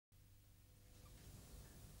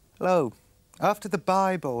Hello. After the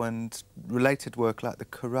Bible and related work like the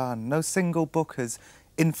Quran, no single book has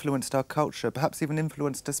influenced our culture, perhaps even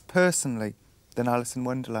influenced us personally, than Alice in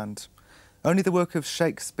Wonderland. Only the work of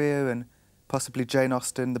Shakespeare and possibly Jane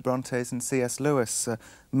Austen, the Brontes and C.S. Lewis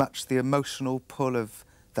matched the emotional pull of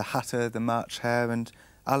the Hatter, the March Hare and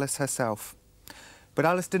Alice herself. But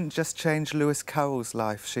Alice didn't just change Lewis Carroll's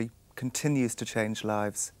life, she continues to change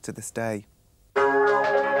lives to this day.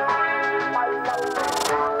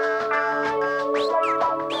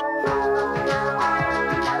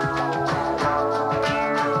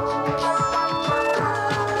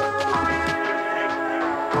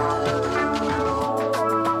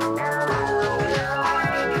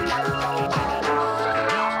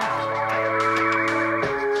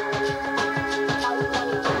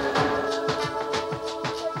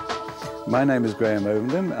 My name is Graham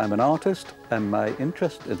Ovenden. I'm an artist, and my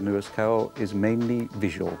interest in Lewis Carroll is mainly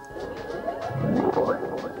visual.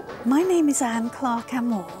 My name is Anne Clark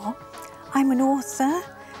Amor. I'm an author,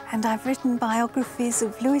 and I've written biographies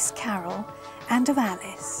of Lewis Carroll and of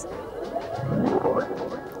Alice.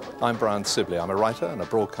 I'm Brian Sibley. I'm a writer and a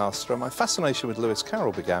broadcaster, and my fascination with Lewis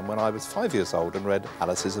Carroll began when I was 5 years old and read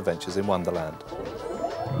Alice's Adventures in Wonderland.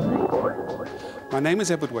 My name is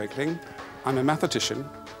Edward Wakeling. I'm a mathematician.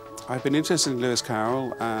 I've been interested in Lewis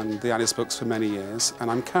Carroll and the Alice books for many years, and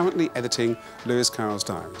I'm currently editing Lewis Carroll's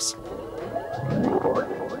diaries.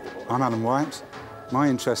 I'm Alan White. My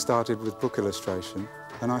interest started with book illustration,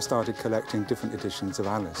 and I started collecting different editions of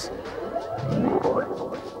Alice.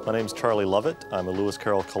 My name's Charlie Lovett. I'm a Lewis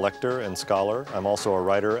Carroll collector and scholar. I'm also a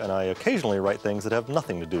writer, and I occasionally write things that have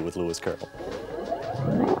nothing to do with Lewis Carroll.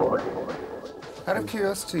 Out of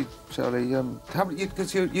curiosity, Charlie, how many,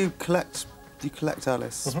 because you collect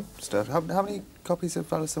Alice stuff. How many copies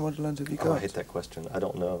of Alice in Wonderland have you got? Oh, I hate that question. I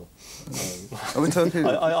don't know. Are we talking?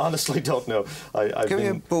 I honestly don't know. Give me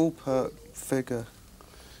a ballpark figure.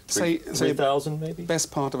 Say 3,000 maybe?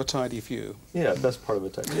 Best part of a tidy few. Yeah, best part of a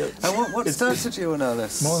tidy. Yeah. And what started you on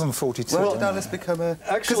Alice? More than 42. When did Alice become a...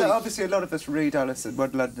 Because Actually, obviously a lot of us read Alice in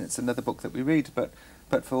Wonderland and it's another book that we read, but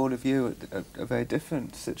for all of you, a very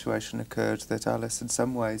different situation occurred that Alice, in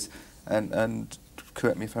some ways, and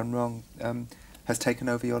correct me if I'm wrong, has taken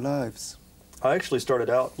over your lives. I actually started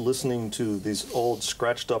out listening to these old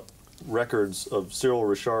scratched-up records of Cyril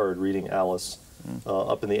Richard reading Alice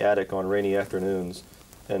up in the attic on rainy afternoons.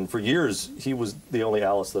 And for years, he was the only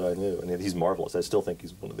Alice that I knew. And he's marvelous. I still think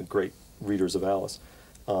he's one of the great readers of Alice.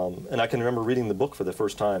 And I can remember reading the book for the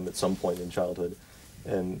first time at some point in childhood.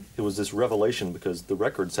 And it was this revelation because the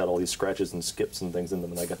records had all these scratches and skips and things in them,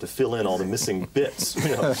 and I got to fill in all the missing bits.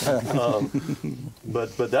 You know?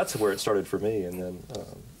 But that's where it started for me. And then.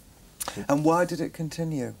 And why did it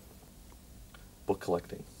continue? Book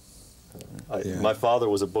collecting. My father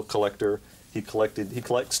was a book collector. He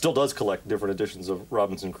still does collect different editions of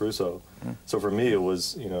Robinson Crusoe. So for me, it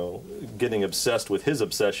was, you know, getting obsessed with his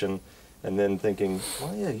obsession, and then thinking,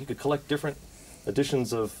 well, yeah, you could collect different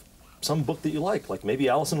editions of some book that you like maybe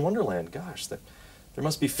Alice in Wonderland. Gosh, there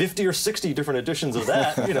must be 50 or 60 different editions of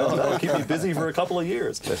that. You know, that'll keep me busy for a couple of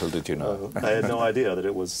years. Little did you know. I had no idea that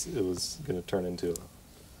it was going to turn into a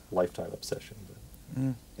lifetime obsession.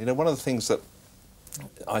 You know, one of the things that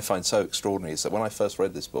I find so extraordinary is that when I first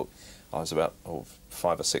read this book, I was about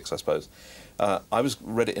 5 or 6, I suppose. I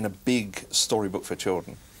read it in a big storybook for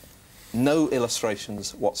children. No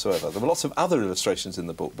illustrations whatsoever. There were lots of other illustrations in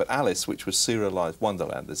the book, but Alice, which was serialised,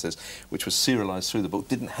 Wonderland, this is, which was serialised through the book,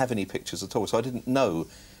 didn't have any pictures at all. So I didn't know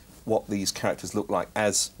what these characters looked like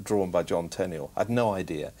as drawn by John Tenniel. I had no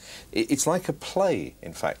idea. It's like a play,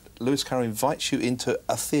 in fact. Lewis Carroll invites you into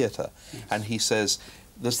a theatre, and he says,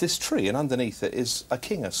 there's this tree, and underneath it is a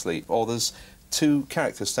king asleep, or there's 2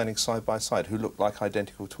 characters standing side by side who look like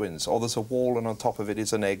identical twins, or there's a wall and on top of it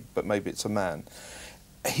is an egg, but maybe it's a man.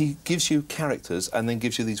 He gives you characters and then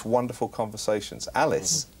gives you these wonderful conversations.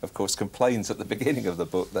 Alice, of course, complains at the beginning of the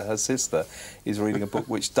book that her sister is reading a book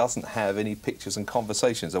which doesn't have any pictures and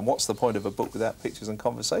conversations. And what's the point of a book without pictures and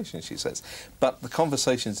conversations, she says. But the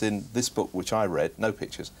conversations in this book, which I read, no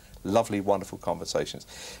pictures, lovely, wonderful conversations.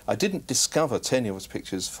 I didn't discover Tenniel's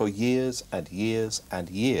pictures for years and years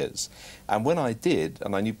and years. And when I did,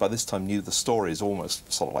 and I by this time knew the story is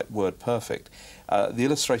almost sort of like word perfect, the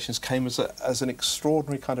illustrations came as an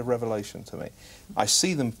extraordinary kind of revelation to me. I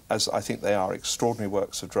see them as I think they are extraordinary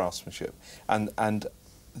works of draftsmanship. And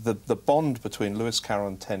the bond between Lewis Carroll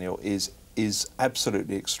and Tenniel is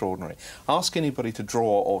absolutely extraordinary. Ask anybody to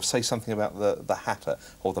draw or say something about the Hatter,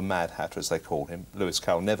 or the Mad Hatter as they call him. Lewis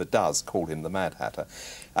Carroll never does call him the Mad Hatter.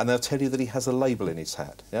 And they'll tell you that he has a label in his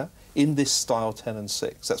hat, yeah? In this style 10 and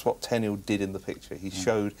 6. That's what Tenniel did in the picture. He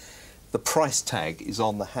showed the price tag is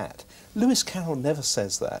on the hat. Lewis Carroll never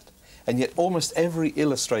says that. And yet almost every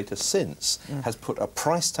illustrator since has put a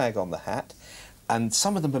price tag on the hat, and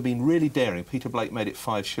some of them have been really daring. Peter Blake made it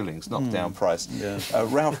 5 shillings, knocked down price. Yeah.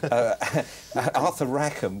 Arthur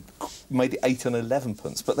Rackham made it 8 and 11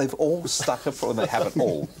 pence, but they've all stuck a... Well, they haven't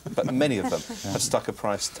all, but many of them have stuck a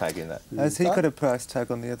price tag in that. Has he got a price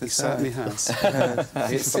tag on the other side? He certainly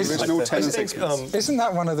has. It's original 10 and 6. Isn't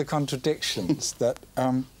that one of the contradictions, that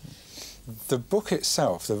the book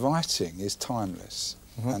itself, the writing, is timeless?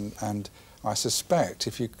 And I suspect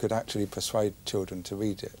if you could actually persuade children to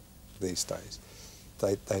read it these days,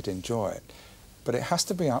 they'd enjoy it. But it has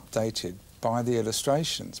to be updated by the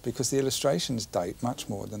illustrations, because the illustrations date much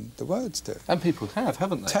more than the words do. And people have,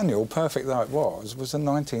 haven't they? Tenniel, perfect though it was a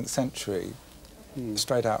 19th century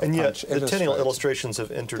straight out of and Punch yet the Tenniel illustrations have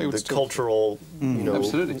entered the cultural, you know...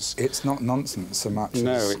 Absolutely. It's not nonsense so much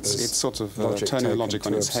it's sort of turning the logic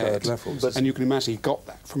on its head. And you can imagine he got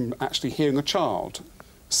that from actually hearing a child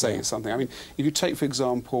say something. I mean, if you take, for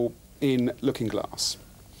example, in Looking Glass,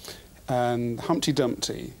 and Humpty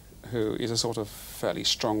Dumpty, who is a sort of fairly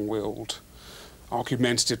strong-willed,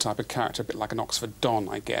 argumentative type of character, a bit like an Oxford Don,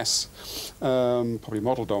 I guess, probably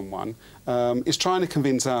modelled on one, is trying to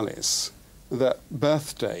convince Alice that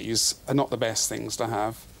birthdays are not the best things to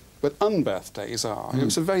have, but unbirthdays are.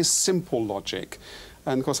 It's a very simple logic.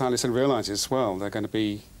 And, of course, Alice then realises, well, they're going to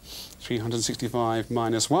be 365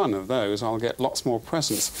 minus 1 of those, I'll get lots more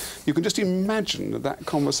presents. You can just imagine that that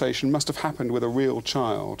conversation must have happened with a real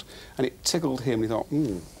child, and it tickled him, and he thought,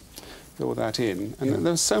 fill that in. And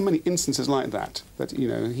there are so many instances like that, you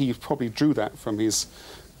know, he probably drew that from his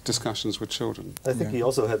discussions with children. I think he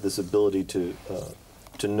also had this ability to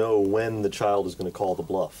know when the child is going to call the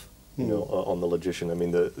bluff, you know, on the logician. I mean,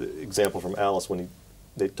 the example from Alice, when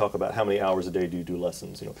they talk about how many hours a day do you do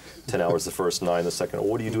lessons, you know, 10 hours the first, 9 the second, or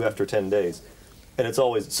what do you do after 10 days? And it's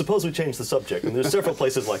always, suppose we change the subject. And there's several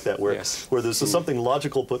places like that where, where there's something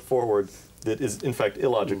logical put forward that is, in fact,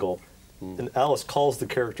 illogical. And Alice calls the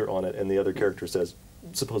character on it, and the other character says,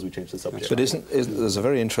 suppose we change the subject. But there's a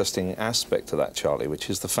very interesting aspect to that, Charlie, which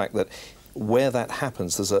is the fact that where that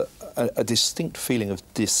happens, there's a distinct feeling of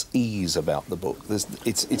dis-ease about the book.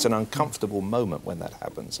 It's an uncomfortable moment when that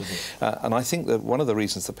happens. And I think that one of the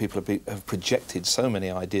reasons that people have projected so many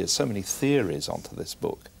ideas, so many theories onto these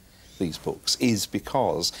books, is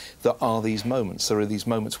because there are these moments. There are these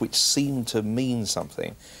moments which seem to mean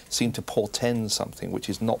something, seem to portend something which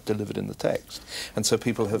is not delivered in the text. And so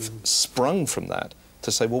people have sprung from that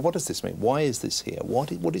to say, well, what does this mean? Why is this here?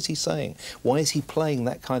 What is he saying? Why is he playing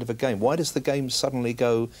that kind of a game? Why does the game suddenly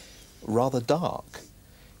go rather dark?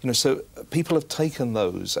 You know, so people have taken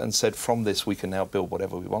those and said, from this we can now build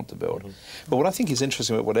whatever we want to build. But what I think is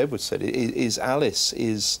interesting about what Edward said is Alice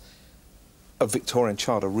is a Victorian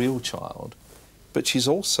child, a real child, but she's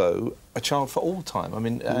also a child for all time. I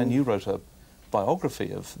mean, and you wrote a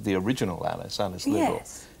biography of the original Alice Liddell.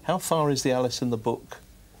 Yes. How far is the Alice in the book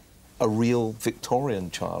a real Victorian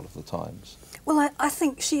child of the times? Well, I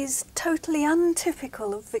think she's totally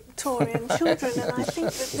untypical of Victorian children, and I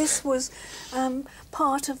think that this was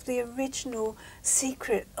part of the original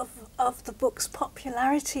secret of the book's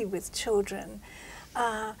popularity with children.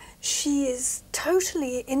 She is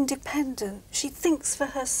totally independent. She thinks for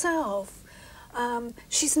herself.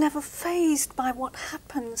 She's never fazed by what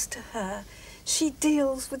happens to her. She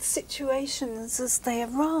deals with situations as they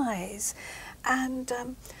arise, and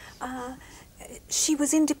she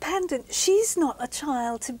was independent. She's not a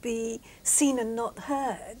child to be seen and not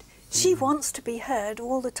heard. She wants to be heard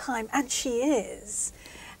all the time, and she is.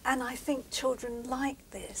 And I think children like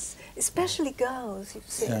this, especially girls, you've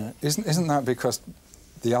seen. Yeah. Isn't that because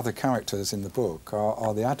the other characters in the book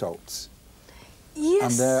are the adults? Yes.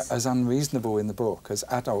 And they're as unreasonable in the book as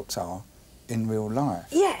adults are in real life.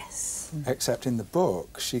 Yes. Except in the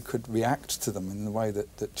book, she could react to them in the way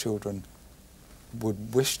that children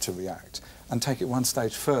would wish to react, and take it one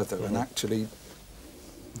stage further and actually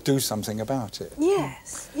do something about it.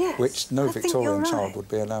 Yes, yes. Which no Victorian child would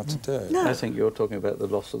be allowed to do. No. I think you're talking about the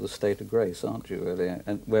loss of the state of grace, aren't you, really?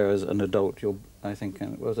 And whereas an adult, I think,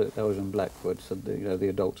 that was in Blackwood, said that, you know, the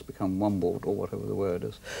adults become wumbled, or whatever the word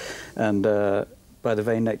is. And by the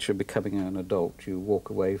very nature of becoming an adult, you walk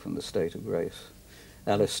away from the state of grace.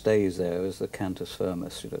 Alice stays there as the cantus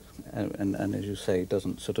firmus, you know, and as you say,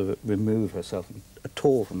 doesn't sort of remove herself at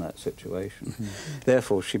all from that situation.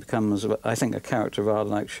 Therefore, she becomes, I think, a character rather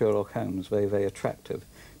like Sherlock Holmes, very, very attractive,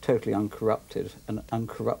 totally uncorrupted and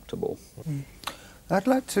uncorruptible. I'd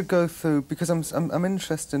like to go through, because I'm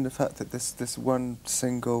interested in the fact that this one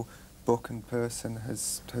single book and person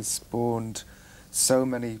has spawned so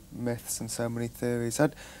many myths and so many theories.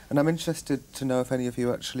 And I'm interested to know if any of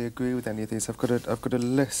you actually agree with any of these. I've got a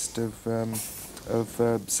list of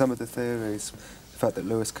some of the theories. The fact that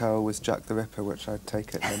Lewis Carroll was Jack the Ripper, which I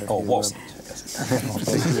take it none of you wasn't.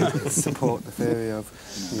 support the theory of.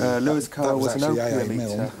 Lewis Carroll was an opium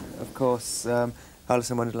eater. Of course,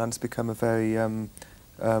 Alice in Wonderland's become a very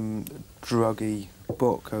druggy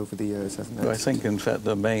book over the years, hasn't it? Well, I think, in fact,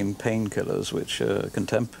 the main painkillers which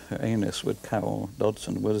contemporaneous with Carroll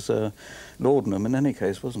Dodson was laudanum in any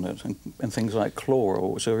case, wasn't it? And things like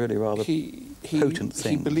chloral, which are really rather potent things.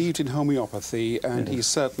 He believed in homeopathy, and he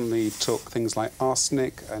certainly took things like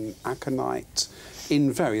arsenic and aconite in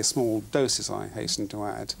very small doses, I hasten to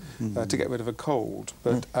add, to get rid of a cold.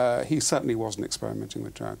 But he certainly wasn't experimenting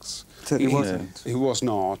with drugs. He wasn't. He was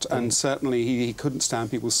not, and certainly he couldn't stand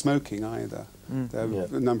people smoking either. There are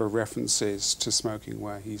a number of references to smoking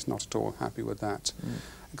where he's not at all happy with that.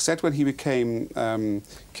 Except when he became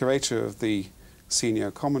curator of the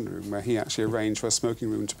senior common room, where he actually arranged for a smoking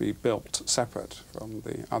room to be built separate from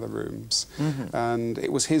the other rooms. And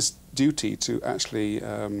it was his duty to actually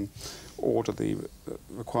order the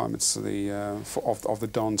requirements of the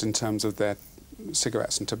dons in terms of their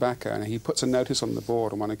cigarettes and tobacco, and he puts a notice on the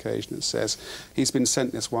board on one occasion that says he's been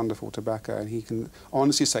sent this wonderful tobacco, and he can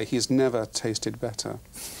honestly say he's never tasted better.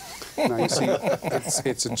 Now, you see,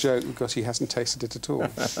 it's a joke because he hasn't tasted it at all.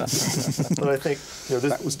 But I think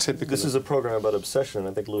that was typical. This is a program about obsession.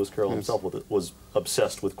 I think Lewis Carroll himself was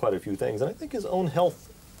obsessed with quite a few things, and I think his own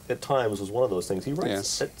health at times was one of those things. He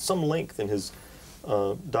writes at some length in his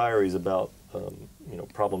diaries about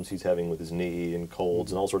problems he's having with his knee and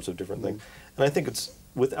colds and all sorts of different things. And I think it's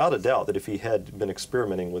without a doubt that if he had been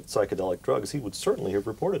experimenting with psychedelic drugs, he would certainly have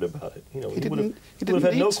reported about it. He would have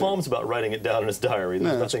had no qualms about writing it down in his diary.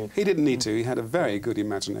 He didn't need to. He had a very good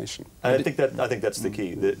imagination. And I think that's the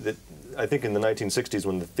key. I think in the 1960s,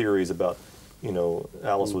 when the theories about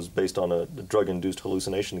Alice was based on a drug-induced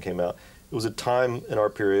hallucination came out, it was a time in our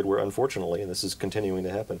period where, unfortunately, and this is continuing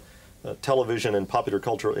to happen, television and popular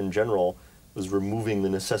culture in general was removing the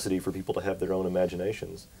necessity for people to have their own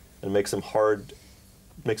imaginations, and it makes it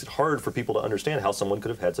hard for people to understand how someone could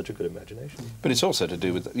have had such a good imagination. But it's also to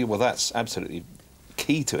do with, well, that's absolutely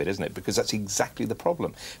key to it, isn't it? Because that's exactly the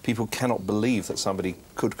problem. People cannot believe that somebody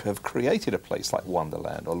could have created a place like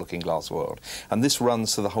Wonderland or Looking Glass World. And this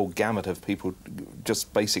runs to the whole gamut of people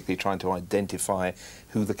just basically trying to identify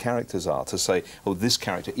who the characters are, to say, oh, this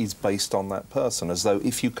character is based on that person, as though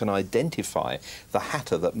if you can identify the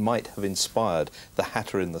Hatter that might have inspired the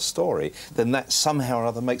Hatter in the story, then that somehow or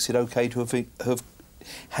other makes it okay to have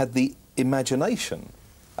had the imagination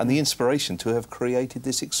and the inspiration to have created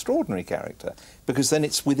this extraordinary character, because then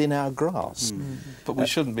it's within our grasp. But we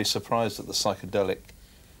shouldn't be surprised at the psychedelic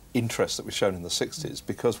interest that was shown in the 60s,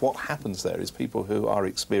 because what happens there is people who are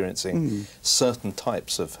experiencing certain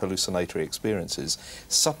types of hallucinatory experiences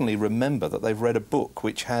suddenly remember that they've read a book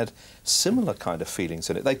which had similar kind of feelings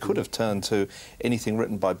in it. They could have turned to anything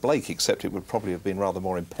written by Blake, except it would probably have been rather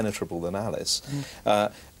more impenetrable than Alice.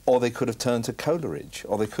 Or they could have turned to Coleridge,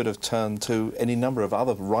 or they could have turned to any number of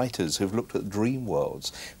other writers who've looked at dream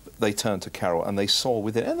worlds. They turned to Carroll and they saw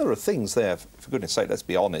within, and there are things there, for goodness sake, let's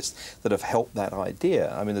be honest, that have helped that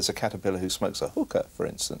idea. I mean, there's a caterpillar who smokes a hookah, for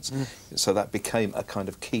instance, so that became a kind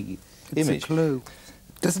of key image. It's a clue.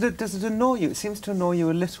 Does it annoy you? It seems to annoy you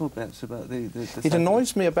a little bit about the It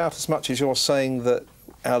annoys me about as much as you're saying that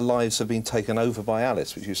our lives have been taken over by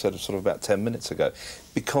Alice, which you said sort of about 10 minutes ago,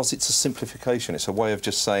 because it's a simplification. It's a way of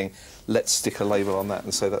just saying, let's stick a label on that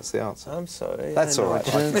and say that's the answer. I'm sorry. That's all right.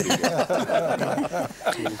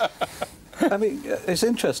 I mean, it's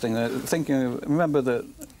interesting, remember that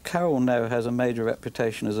Carroll now has a major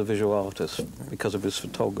reputation as a visual artist because of his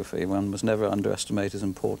photography. One must never underestimate his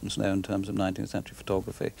importance now in terms of 19th century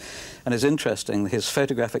photography. And it's interesting, his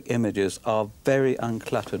photographic images are very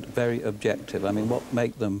uncluttered, very objective. I mean, what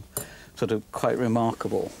make them sort of quite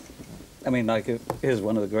remarkable? I mean, like, here's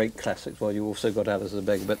one of the great classics. Well, you also got Alice the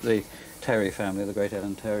Beggar, but the Terry family, the great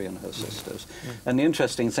Ellen Terry and her sisters. And the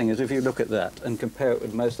interesting thing is, if you look at that and compare it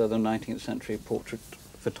with most other 19th century portrait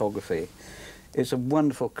photography, it's a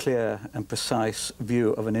wonderful, clear and precise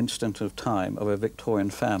view of an instant of time of a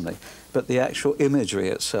Victorian family. But the actual imagery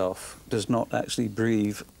itself does not actually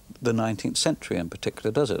breathe the 19th century in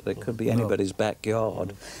particular, does it? It could be anybody's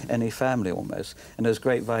backyard, any family almost. And there's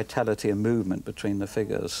great vitality and movement between the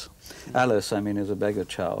figures. Alice, I mean, is a beggar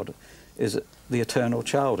child, is the eternal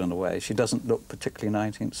child in a way. She doesn't look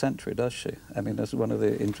particularly 19th century, does she? I mean, that's one of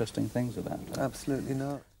the interesting things about her. Absolutely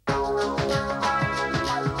not.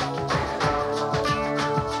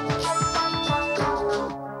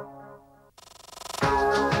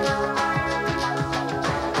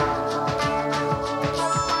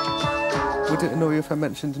 Would it annoy you if I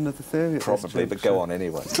mentioned another theory? Probably, but go on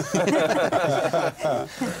anyway.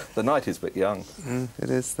 The night is but young. It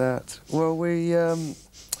is that. Well, we've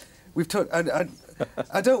talked. I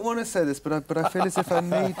don't want to say this, but I feel as if I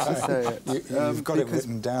need to say it. You've got it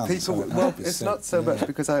written down. People, well, it's not so much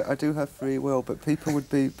because I do have free will, but people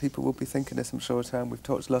will be thinking this, I'm sure, at home. We've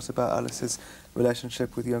talked a lot about Alice's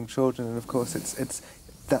relationship with young children, and of course,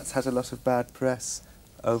 that's had a lot of bad press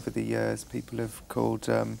over the years. People have called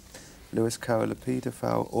Lewis Carroll a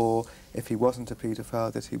paedophile, or if he wasn't a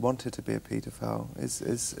paedophile, that he wanted to be a paedophile.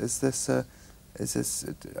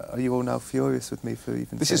 Are you all now furious with me for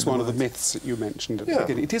even? This is one of the myths that you mentioned at the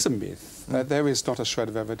beginning. It is a myth. There is not a shred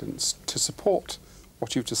of evidence to support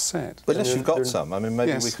what you've just said. But unless you've got some, I mean,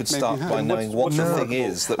 maybe we could start by knowing what the thing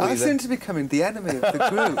is that we... I seem to be becoming the enemy of the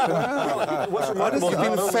group.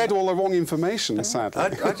 You've been fed all the wrong information, sadly.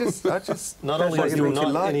 I just not only is there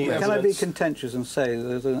not any evidence... Can I be contentious and say,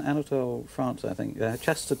 there's an Anatole France, I think,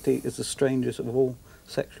 chastity is the strangest of all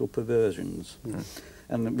sexual perversions.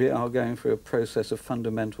 And we are going through a process of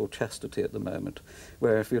fundamental chastity at the moment,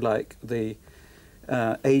 where, if you like, the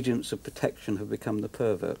agents of protection have become the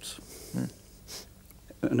perverts.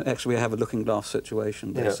 And actually we have a looking-glass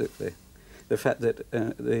situation, basically. The fact that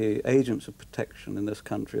the agents of protection in this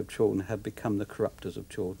country of children have become the corrupters of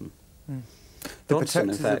children. The Dodson,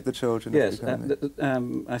 protectors in fact, of the children. Yes,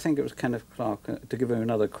 I think it was Kenneth Clark, to give him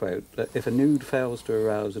another quote, that if a nude fails to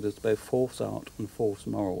arouse, it is both false art and false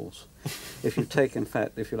morals. If you take, in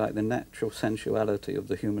fact, if you like, the natural sensuality of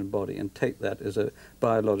the human body and take that as a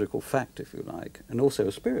biological fact, if you like, and also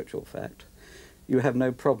a spiritual fact, you have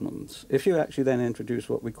no problems. If you actually then introduce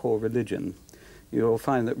what we call religion, you'll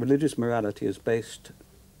find that religious morality is based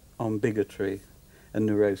on bigotry and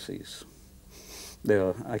neuroses.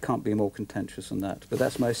 I can't be more contentious than that, but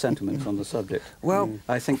that's my sentiments on the subject. Well,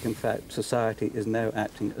 I think, in fact, society is now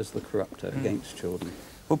acting as the corruptor against children.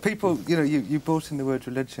 Well, people, you brought in the word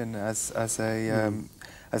religion as a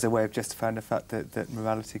way of justifying the fact that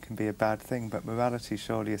morality can be a bad thing, but morality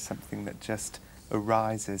surely is something that just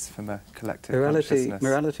arises from a collective consciousness.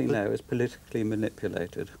 Morality now is politically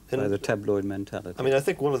manipulated by the tabloid mentality. I mean, I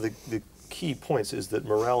think one of the key points is that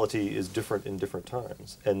morality is different in different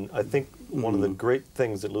times. And I think one of the great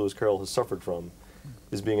things that Lewis Carroll has suffered from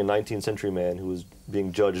is being a 19th century man who is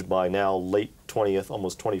being judged by now late 20th,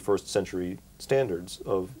 almost 21st century standards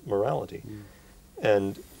of morality.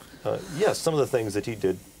 And yes, some of the things that he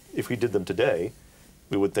did, if we did them today,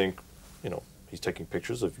 we would think, he's taking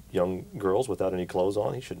pictures of young girls without any clothes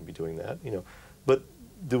on. He shouldn't be doing that, But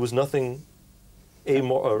there was nothing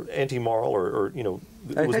amoral or anti-moral, or it was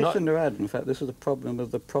not. I hasten to add, in fact, this is a problem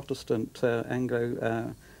of the Protestant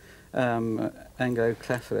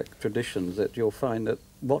Anglo-Catholic traditions, that you'll find that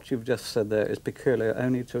what you've just said there is peculiar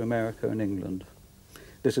only to America and England.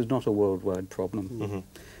 This is not a worldwide problem.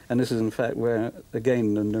 And this is, in fact, where,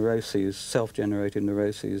 again, the neuroses, self-generated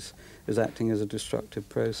neuroses, is acting as a destructive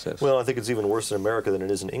process. Well, I think it's even worse in America than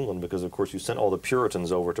it is in England, because, of course, you sent all the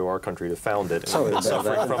Puritans over to our country to found it, and we've been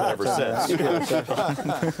suffering from it ever since.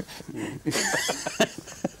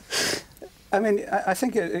 I mean, I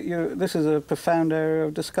think this is a profound area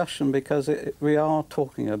of discussion, because we are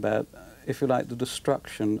talking about, if you like, the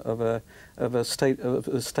destruction of a state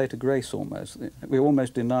of grace almost. We're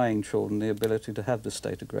almost denying children the ability to have the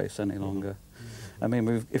state of grace any longer. I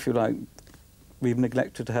mean, if you like, we've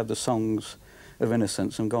neglected to have the songs of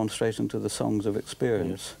innocence and gone straight into the songs of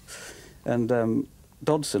experience. And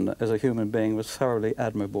Dodson, as a human being, was thoroughly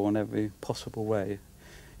admirable in every possible way.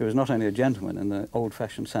 He was not only a gentleman in the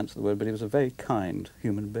old-fashioned sense of the word, but he was a very kind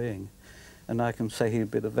human being. And I can say he'd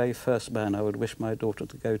be the very first man I would wish my daughter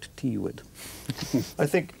to go to tea with. I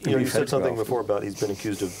think, you said something before about he's been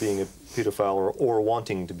accused of being a pedophile or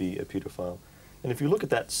wanting to be a pedophile. And if you look at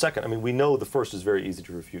that second, I mean, we know the first is very easy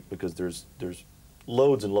to refute, because there's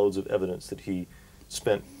loads and loads of evidence that he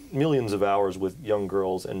spent millions of hours with young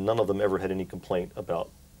girls, and none of them ever had any complaint about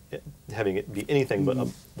having it be anything but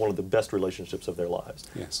one of the best relationships of their lives.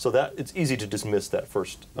 Yes. So that it's easy to dismiss that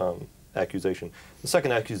first accusation. The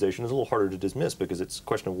second accusation is a little harder to dismiss, because it's a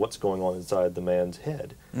question of what's going on inside the man's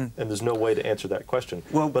head, and there's no way to answer that question.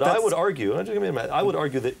 Well, but I would argue, I would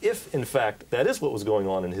argue that if, in fact, that is what was going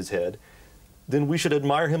on in his head, then we should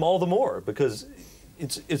admire him all the more, because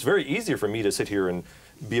it's very easy for me to sit here and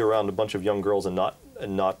be around a bunch of young girls and not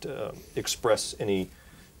express any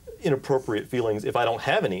inappropriate feelings if I don't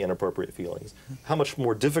have any inappropriate feelings. How much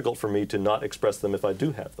more difficult for me to not express them if I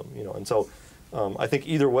do have them, And so I think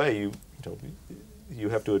either way, you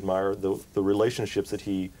have to admire the relationships that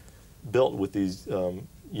he built with these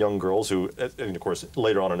young girls who, and of course,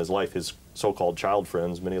 later on in his life, his so-called child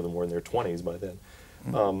friends, many of them were in their 20s by then.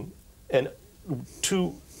 And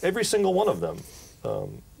to every single one of them,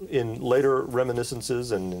 in later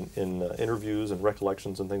reminiscences and in interviews and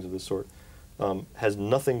recollections and things of this sort, has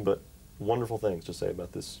nothing but wonderful things to say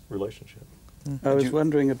about this relationship. I was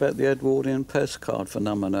wondering about the Edwardian postcard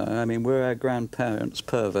phenomena. I mean, were our grandparents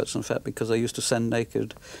perverts, in fact, because they used to send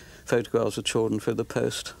naked photographs of children through the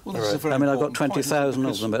post? Well, this is a very I mean, I've got important point, 20,000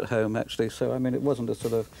 of them at home, actually, so, I mean, it wasn't a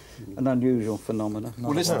sort of an unusual phenomena.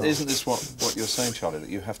 Well, isn't this what you're saying, Charlie, that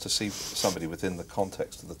you have to see somebody within the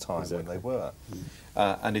context of the time when they were?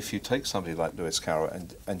 And if you take somebody like Lewis Carroll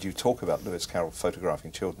and you talk about Lewis Carroll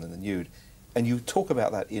photographing children in the nude, and you talk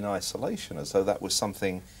about that in isolation as though that was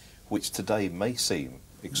something which today may seem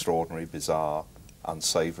extraordinary, bizarre,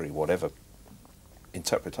 unsavoury, whatever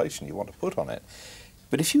interpretation you want to put on it.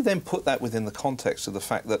 But if you then put that within the context of the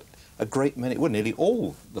fact that a great many, well, nearly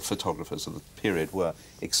all the photographers of the period were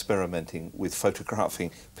experimenting with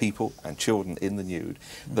photographing people and children in the nude,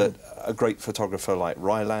 that a great photographer like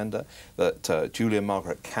Rylander, that Julia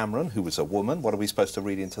Margaret Cameron, who was a woman, what are we supposed to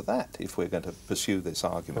read into that if we're going to pursue this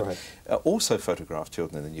argument, also photographed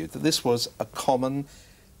children in the nude, that this was a common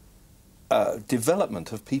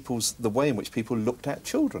development of the way in which people looked at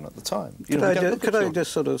children at the time. Could I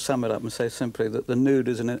just sort of sum it up and say simply that the nude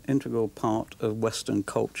is an integral part of Western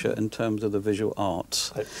culture in terms of the visual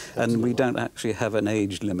arts, and we don't actually have an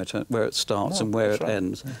age limit where it starts and where it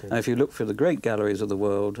ends. And if you look through the great galleries of the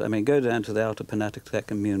world, I mean, go down to the Outer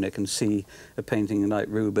Pinakothek in Munich and see a painting like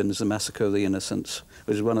Rubens' The Massacre of the Innocents,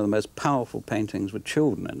 which is one of the most powerful paintings with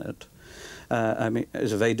children in it. I mean,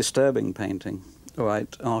 it's a very disturbing painting. All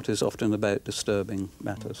right, art is often about disturbing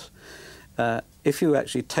matters. If you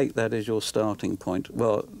actually take that as your starting point,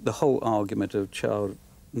 well, the whole argument of child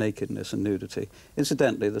nakedness and nudity,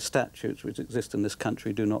 incidentally, the statutes which exist in this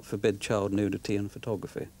country do not forbid child nudity in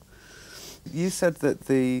photography. You said that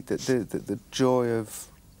the joy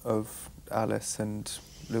of Alice and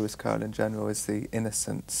Lewis Carroll in general is the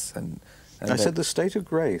innocence and I said the state of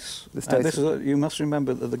grace. You must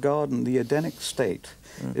remember that the garden, the Edenic state,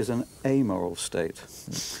 is an amoral state.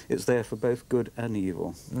 It's there for both good and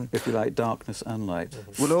evil, if you like, darkness and light.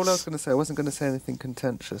 Well, all I was going to say, I wasn't going to say anything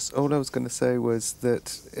contentious. All I was going to say was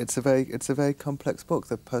that it's a very complex book.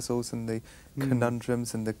 The puzzles and the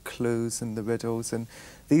conundrums and the clues and the riddles, and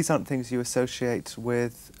these aren't things you associate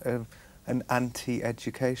with an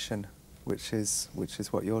anti-education, which is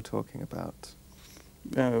what you're talking about.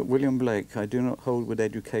 William Blake, I do not hold with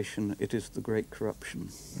education, it is the great corruption.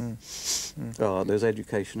 There's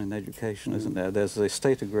education in education, isn't there? There's the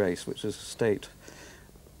state of grace, which is a state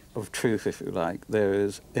of truth, if you like. There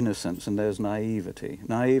is innocence and there's naivety.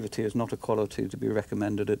 Naivety is not a quality to be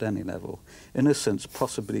recommended at any level. Innocence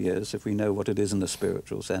possibly is, if we know what it is in the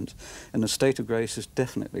spiritual sense, and the state of grace is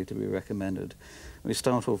definitely to be recommended. We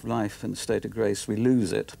start off life in the state of grace, we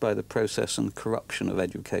lose it by the process and corruption of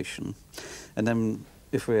education. And then,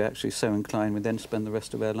 if we're actually so inclined, we then spend the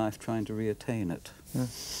rest of our life trying to reattain it.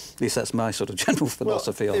 At least that's my sort of general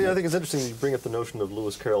philosophy on it. I think it's interesting you bring up the notion of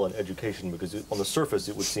Lewis Carroll and education, because on the surface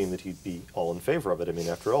it would seem that he'd be all in favor of it. I mean,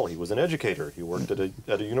 after all, he was an educator. He worked at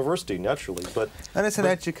a university, naturally. And it's an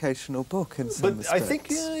educational book in some respects. I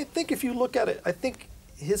think if you look at it, I think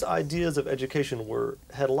his ideas of education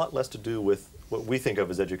had a lot less to do with what we think of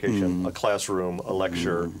as education, a classroom, a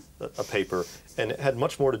lecture, a paper, and it had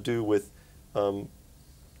much more to do with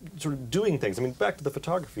sort of doing things. I mean, back to the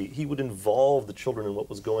photography, he would involve the children in what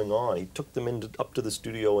was going on. He took them up to the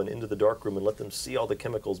studio and into the darkroom and let them see all the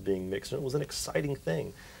chemicals being mixed, and it was an exciting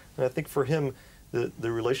thing. And I think for him, the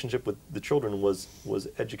relationship with the children was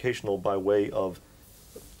educational by way of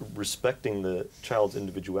respecting the child's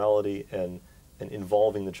individuality and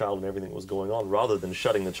involving the child in everything that was going on, rather than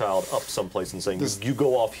shutting the child up someplace and saying, you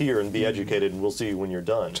go off here and be educated and we'll see you when you're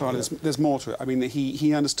done. Charlie, there's more to it. I mean,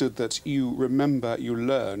 he understood that you remember, you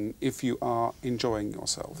learn if you are enjoying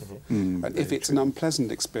yourself. And if it's an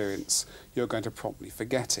unpleasant experience, you're going to promptly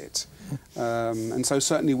forget it. And so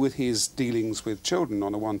certainly with his dealings with children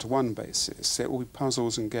on a one-to-one basis, it will be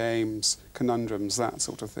puzzles and games, conundrums, that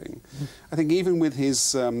sort of thing. I think even with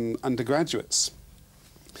his undergraduates,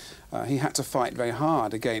 he had to fight very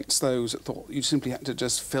hard against those that thought you simply had to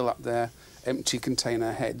just fill up their empty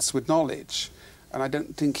container heads with knowledge. And I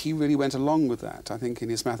don't think he really went along with that. I think in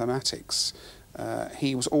his mathematics,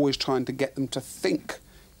 he was always trying to get them to think,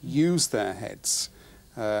 use their heads.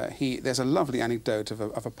 There's a lovely anecdote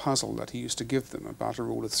of a puzzle that he used to give them about a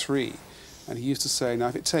rule of 3. And he used to say, now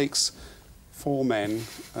if it takes 4 men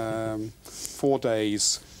 4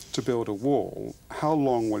 days to build a wall, how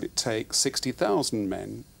long will it take 60,000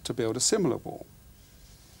 men to build a similar wall?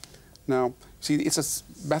 Now, see, it's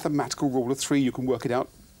a mathematical rule of 3. You can work it out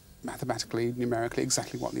mathematically, numerically,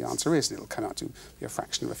 exactly what the answer is, and it'll come out to be a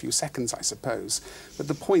fraction of a few seconds, I suppose. But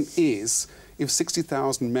the point is, if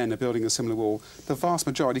 60,000 men are building a similar wall, the vast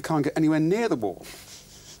majority can't get anywhere near the wall.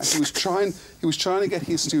 And he was trying to get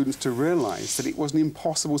his students to realise that it was an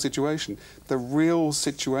impossible situation. The real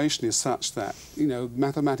situation is such that, you know,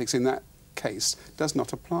 mathematics in that case does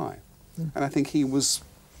not apply. And I think he was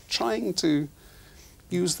trying to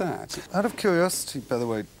use that. Out of curiosity, by the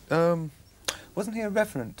way, wasn't he a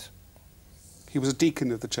reverend? He was a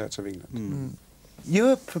deacon of the Church of England.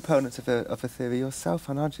 You're a proponent of a theory yourself,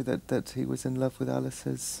 aren't you, that he was in love with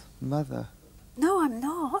Alyssa's mother? No, I'm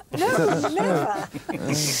not. No, never.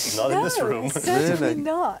 Not in this room. Certainly Really?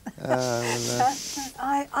 not. Well,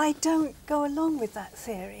 I don't go along with that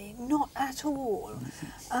theory, not at all.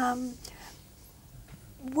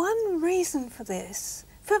 One reason for this,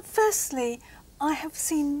 firstly, I have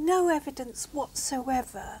seen no evidence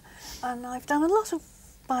whatsoever, and I've done a lot of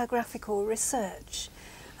biographical research,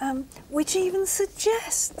 which even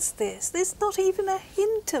suggests this. There's not even a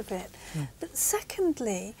hint of it. But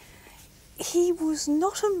secondly, he was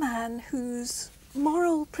not a man whose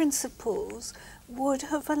moral principles would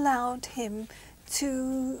have allowed him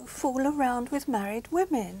to fool around with married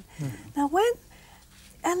women. Now, when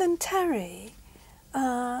Ellen Terry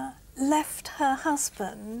left her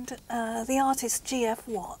husband, the artist G.F.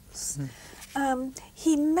 Watts,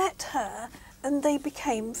 he met her and they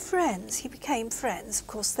became friends. He became friends. Of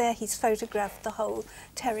course, there he's photographed the whole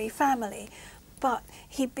Terry family. But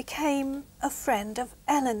he became a friend of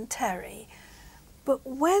Ellen Terry. But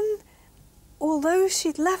when, although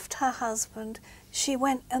she'd left her husband, she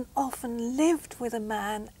went and often lived with a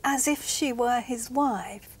man as if she were his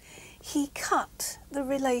wife, he cut the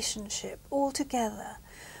relationship altogether.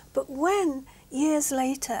 But when, years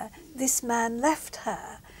later, this man left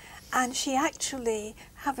her, and she actually,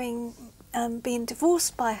 having been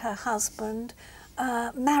divorced by her husband,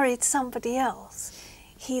 married somebody else,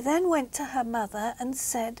 he then went to her mother and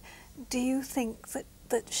said, do you think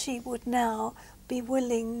that she would now be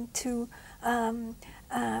willing to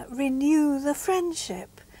renew the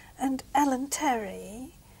friendship? And Ellen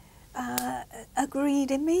Terry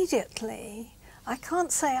agreed immediately. I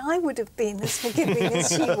can't say I would have been as forgiving as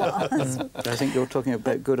she was. I think you're talking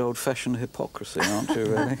about good old-fashioned hypocrisy, aren't you,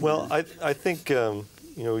 really? Well, I think, you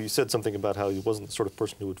know, you said something about how he wasn't the sort of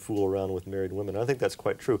person who would fool around with married women. I think that's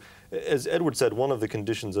quite true. As Edward said, one of the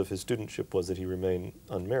conditions of his studentship was that he remain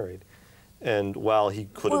unmarried. And while he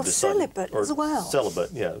could have decided... celibate as well.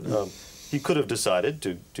 Celibate, yeah. He could have decided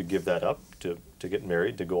to give that up, to get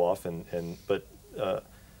married, to go off, but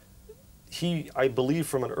he, I believe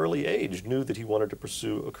from an early age, knew that he wanted to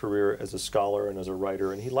pursue a career as a scholar and as a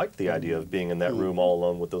writer, and he liked the idea of being in that room all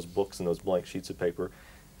alone with those books and those blank sheets of paper.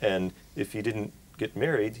 And if he didn't get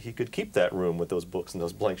married, he could keep that room with those books and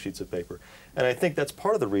those blank sheets of paper. And I think that's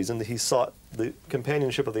part of the reason that he sought the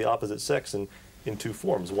companionship of the opposite sex in two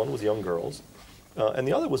forms. One was young girls, and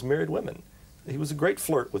the other was married women. He was a great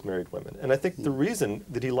flirt with married women. And I think the reason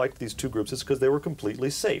that he liked these two groups is because they were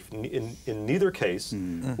completely safe. In neither case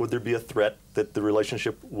would there be a threat that the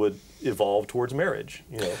relationship would evolve towards marriage.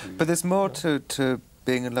 You know. But there's more to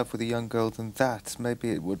being in love with a young girl than that.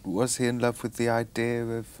 Maybe was he in love with the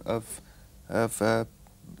idea of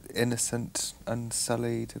innocent,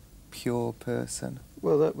 unsullied, pure person?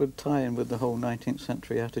 Well, that would tie in with the whole 19th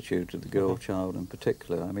century attitude to the girl child in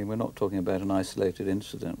particular. I mean, we're not talking about an isolated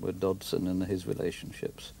incident with Dodson and his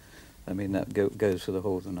relationships. I mean, that goes for the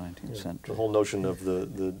whole of the 19th century. The whole notion of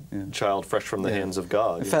the child fresh from the hands of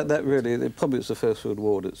God. In fact, that really, probably it's the First World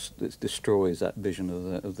War that destroys that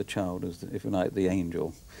vision of the child as, if you like, the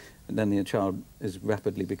angel. And then the child is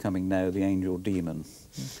rapidly becoming now the angel demon,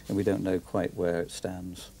 and we don't know quite where it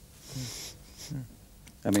stands.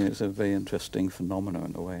 I mean, it's a very interesting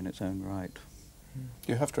phenomenon in a way in its own right.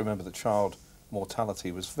 You have to remember that child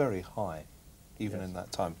mortality was very high, even in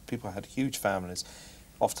that time. People had huge families.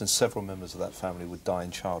 Often several members of that family would die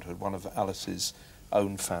in childhood. One of Alice's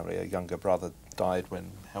own family, a younger brother, died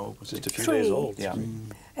when, how old was he? Just a few days old. Yeah.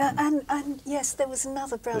 And yes, there was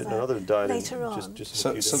another brother died later on. Just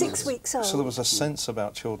So 6 weeks old. So there was a sense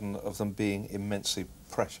about children of them being immensely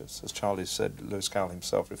precious. As Charlie said, Lewis Carroll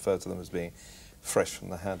himself referred to them as being fresh from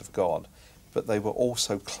the hand of God, but they were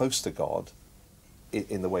also close to God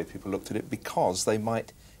in the way people looked at it, because they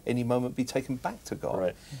might any moment be taken back to God.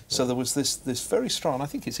 Right. So there was this very strong. I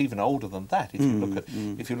think it's even older than that.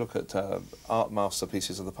 If you look at art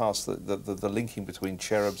masterpieces of the past, the linking between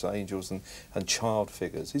cherubs, angels, and child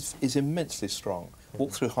figures is immensely strong.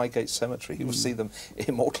 Walk through Highgate Cemetery, you will see them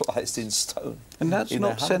immortalised in stone. And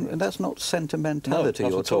that's not sentimentality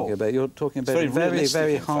you're talking about. You're talking about very a very, realistic,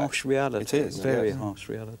 very in fact. harsh reality. It is, very yes. harsh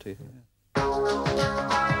reality.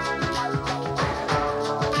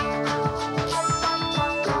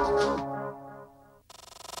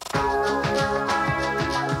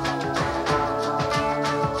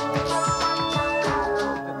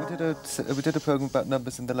 We did a programme about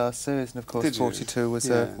numbers in the last series, and of course 42 was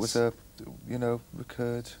a you know,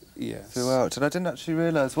 recurred throughout. And I didn't actually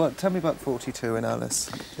realise. Tell me about 42 in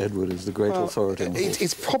Alice. Edward is the great authority on this.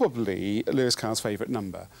 It's probably Lewis Carroll's favourite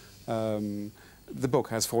number. The book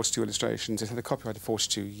has 42 illustrations. It had a copyright of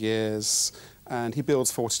 42 years, and he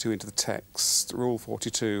builds 42 into the text. Rule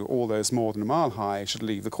 42: all those more than a mile high should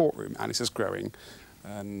leave the courtroom. Alice is growing,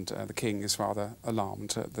 and the king is rather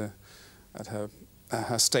alarmed at her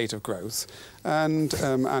state of growth, and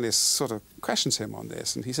Alice sort of questions him on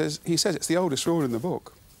this, and he says it's the oldest rule in the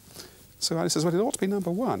book. So Alice says, well, it ought to be number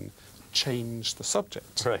 1, change the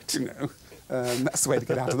subject. Right. You know, that's the way to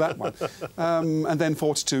get out of that one. And then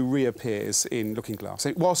 42 reappears in Looking Glass.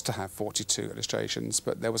 It was to have 42 illustrations,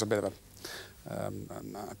 but there was a bit of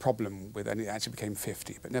a problem with it, and it actually became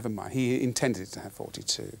 50, but never mind. He intended it to have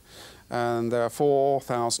 42. And there are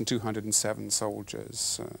 4,207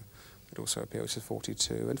 soldiers. It also appears as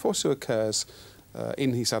 42, and 42 occurs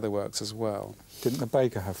in his other works as well. Didn't the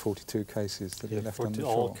baker have 42 cases that he left on the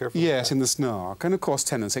floor? Yes, in the Snark, and of course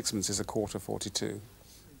 10 and sixpence is a quarter of 42,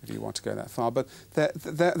 if you want to go that far. But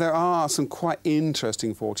there are some quite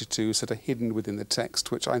interesting 42s that are hidden within the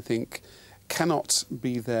text, which I think cannot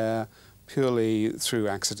be there purely through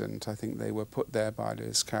accident. I think they were put there by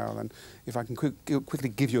Lewis Carroll, and if I can quickly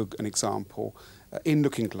give you an example. In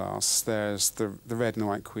Looking Glass, there's the Red and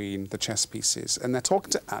White Queen, the chess pieces, and they're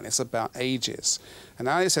talking to Alice about ages. And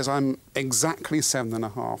Alice says, I'm exactly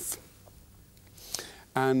 7.5.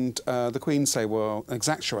 And the Queen say, well,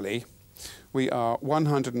 exactually, we are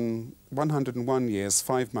 101 years,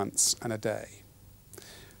 5 months and a day.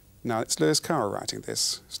 Now, it's Lewis Carroll writing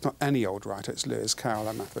this. It's not any old writer, it's Lewis Carroll,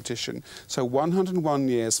 a mathematician. So 101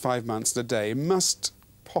 years, 5 months and a day must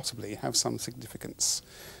possibly have some significance.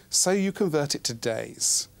 So you convert it to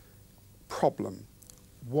days. Problem: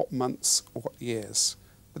 what months, what years?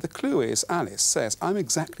 But the clue is Alice says, I'm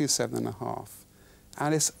exactly 7.5.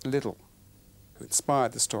 Alice Liddell, who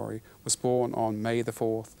inspired the story, was born on May the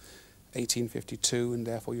 4th, 1852, and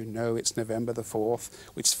therefore you know it's November the 4th,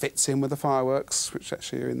 which fits in with the fireworks, which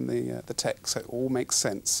actually are in the text, so it all makes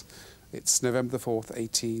sense. It's November the 4th,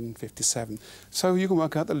 1857. So you can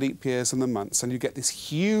work out the leap years and the months, and you get this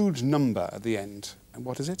huge number at the end. And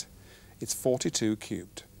what is it? It's 42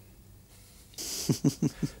 cubed.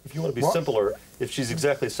 If you want to be simpler, if she's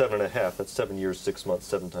exactly 7.5, that's 7 years, 6 months.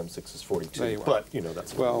 7 times 6 is 42. But, you know,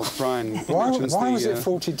 that's... Well, Brian... Why was it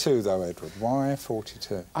 42, though, Edward? Why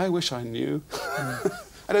 42? I wish I knew.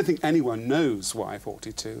 I don't think anyone knows why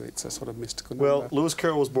 42. It's a sort of mystical number. Well, Lewis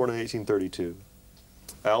Carroll was born in 1832.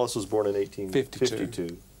 Alice was born in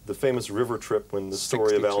 1852. The famous river trip when the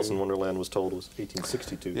story of Alice in Wonderland was told was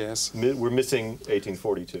 1862. Yes. We're missing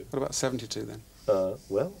 1842. What about 72 then? Well,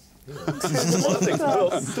 you know, a lot of things. Well,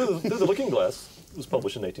 through the Looking Glass was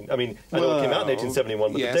published in 18... I mean, I know it came out in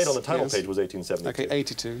 1871, but the date on the title page was 1872. Okay,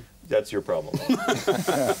 82. That's your problem.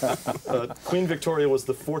 Queen Victoria was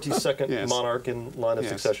the 42nd monarch in line of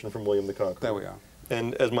succession from William the Conqueror. There we are.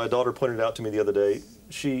 And as my daughter pointed out to me the other day,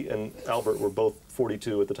 she and Albert were both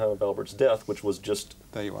 42 at the time of Albert's death, which was just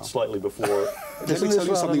slightly before. Isn't this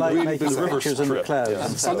rather like making pictures in the clouds? Yeah.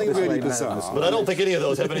 Something really bizarre. But I don't think any of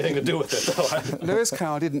those have anything to do with it. Lewis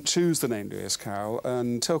Carroll didn't choose the name Lewis Carroll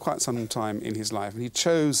until quite some time in his life, and he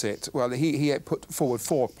chose it. Well, he put forward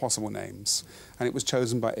 4 possible names, and it was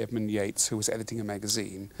chosen by Edmund Yates, who was editing a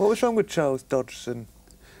magazine. What was wrong with Charles Dodgson?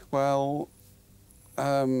 Well,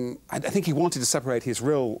 I think he wanted to separate his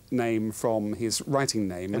real name from his writing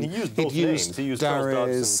name. And he used both names. He used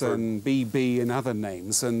Darius and BB and other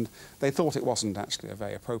names, and they thought it wasn't actually a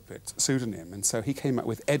very appropriate pseudonym, and so he came up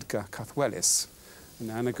with Edgar Cuthwellis, an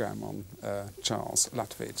anagram on Charles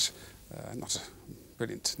Lutwidge. Not a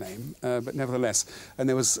brilliant name, but nevertheless. And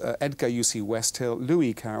there was Edgar U.C. Westhill,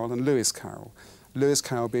 Louis Carroll and Lewis Carroll. Lewis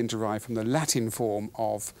Carroll being derived from the Latin form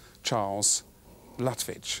of Charles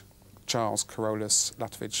Lutwidge. Charles Carolus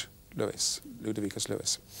Lutwidge Lewis, Ludovicus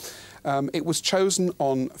Lewis. It was chosen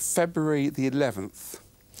on February the 11th,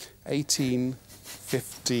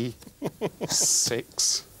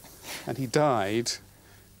 1856, and he died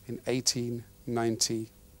in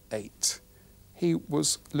 1898. He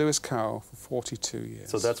was Lewis Carroll for 42 years.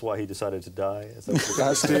 So that's why he decided to die?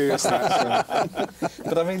 That's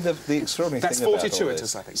But I mean, the extraordinary that's thing about all fortuitous,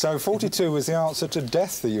 this, I think. So 42 was the answer to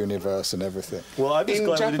death, the universe and everything. Well, I'm just in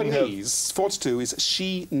glad we didn't have... Japanese, 42 is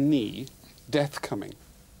she, ni, death coming.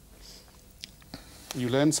 You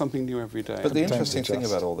learn something new every day. But the interesting thing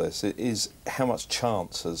about all this is how much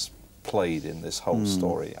chance has played in this whole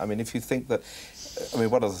story. I mean, if you think that... I mean,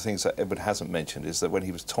 one of the things that Edward hasn't mentioned is that when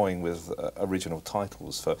he was toying with original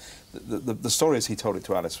titles for... The story as he told it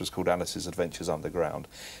to Alice was called Alice's Adventures Underground.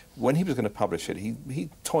 When he was going to publish it, he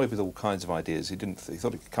toyed with all kinds of ideas. He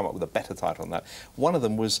thought he could come up with a better title than that. One of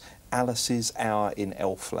them was Alice's Hour in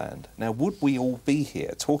Elfland. Now, would we all be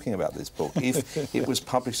here talking about this book if it was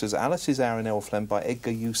published as Alice's Hour in Elfland by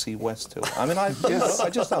Edgar U.C. Westhill? I mean, I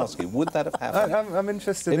just ask you, would that have happened? I'm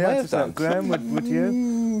interested in the answer to that. Graham, would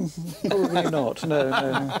you? Probably not.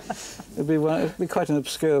 No. It'd be quite an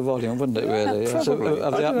obscure volume, wouldn't it? Really, of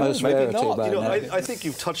the utmost rarity. By You know, now. I think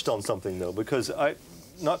you've touched on something though, because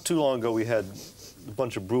not too long ago we had a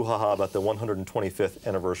bunch of brouhaha about the 125th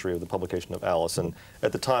anniversary of the publication of Alice, and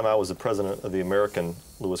at the time I was the president of the American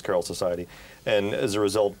Lewis Carroll Society, and as a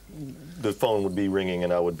result the phone would be ringing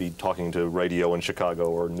and I would be talking to radio in Chicago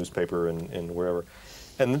or newspaper in wherever.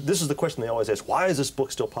 And this is the question they always ask: why is this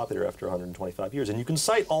book still popular after 125 years? And you can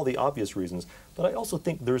cite all the obvious reasons, but I also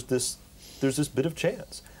think there's this bit of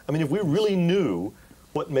chance. I mean, if we really knew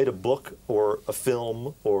what made a book or a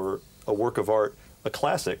film or a work of art a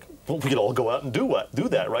classic, well, we could all go out and do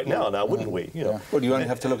that right now, wouldn't we? You know. Well, you only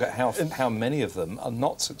have to look at how many of them are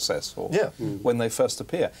not successful when they first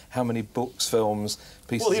appear. How many books, films,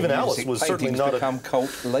 pieces of music, Alice was certainly not become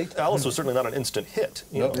cult later. Alice was certainly not an instant hit.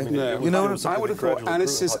 I would have thought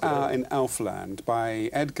Alice's Hour in Elfland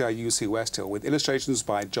by Edgar U.C. Westhill with illustrations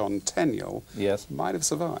by John Tenniel might have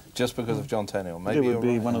survived. Just because of John Tenniel. Maybe it would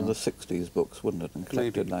be one of the 60s books, wouldn't it? And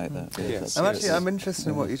collected like that. Yes. I'm interested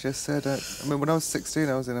in what you just said. I mean, when I was 16,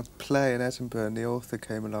 I was in a play in Edinburgh, and the author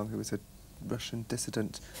came along, who was a Russian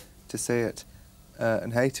dissident, to see it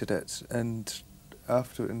and hated it. And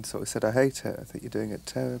after and sort of said, "I hate it. I think you're doing it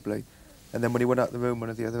terribly." And then when he went out the room, one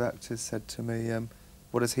of the other actors said to me,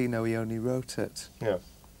 "What does he know? He only wrote it." Yeah.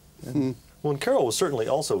 Well, and Carroll was certainly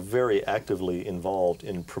also very actively involved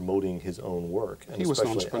in promoting his own work. And he was an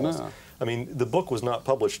especially entrepreneur. I mean, the book was not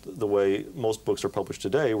published the way most books are published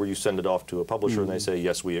today, where you send it off to a publisher and they say,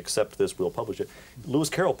 yes, we accept this, we'll publish it. Lewis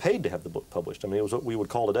Carroll paid to have the book published. I mean, it was what we would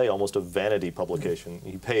call today almost a vanity publication.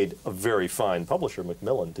 He paid a very fine publisher,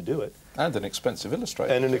 Macmillan, to do it. And an expensive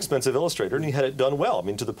illustrator. And an expensive illustrator, and he had it done well. I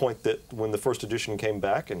mean, to the point that when the first edition came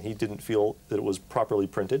back and he didn't feel that it was properly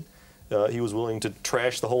printed, he was willing to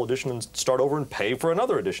trash the whole edition and start over and pay for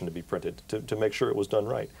another edition to be printed to make sure it was done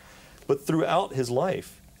right. But throughout his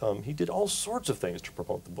life, he did all sorts of things to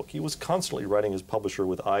promote the book. He was constantly writing his publisher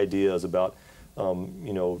with ideas about,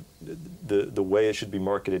 you know, the way it should be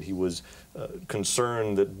marketed. He was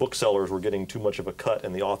concerned that booksellers were getting too much of a cut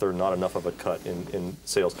and the author not enough of a cut in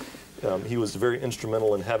sales. He was very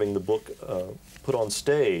instrumental in having the book put on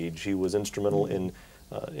stage. He was instrumental in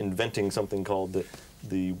inventing something called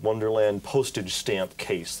the Wonderland postage stamp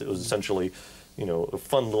case. It was essentially, you know, a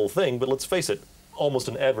fun little thing, but let's face it, almost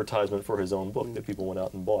an advertisement for his own book that people went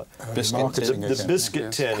out and bought. The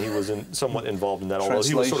biscuit tin, he was somewhat involved in that, although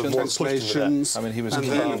he was sort of more pushed into that. I mean, he was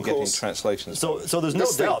keen on getting translations. So there's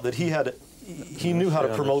no doubt that he knew how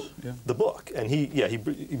to promote the book, and he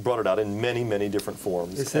brought it out in many different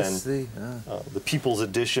forms. Is this the People's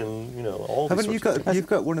Edition, you know, all these You've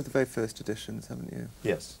got one of the very first editions, haven't you?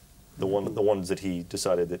 Yes, the ones that he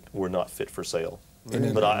decided that were not fit for sale.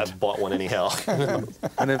 But I bought one anyhow.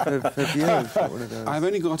 And have you got one of those? I've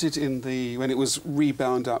only got it when it was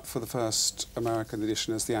rebound up for the first American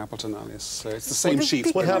edition as the Appleton Alice. So it's the same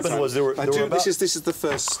sheets. What happened was this is the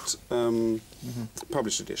first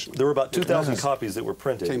published edition. There were about 2,000 copies that were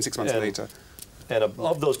printed. Came 6 months later. And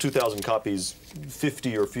of those 2,000 copies,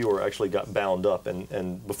 50 or fewer actually got bound up,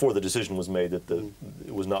 and before the decision was made that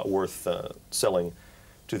it was not worth selling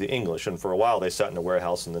to the English. And for a while they sat in a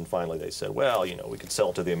warehouse, and then finally they said, well, you know, we could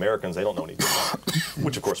sell it to the Americans. They don't know any different,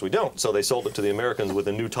 which of course we don't. So they sold it to the Americans with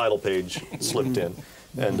a new title page slipped in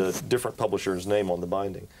and a different publisher's name on the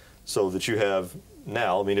binding. So that you have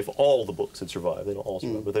now, I mean, if all the books had survived, they don't all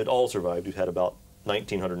survive, but they'd all survived, you'd had about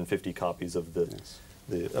 1,950 copies of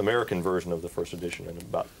the American version of the first edition and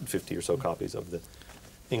about 50 or so copies of the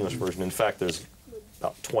English version. In fact, there's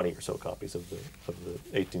about 20 or so copies of the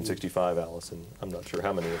 1865 Alice, and I'm not sure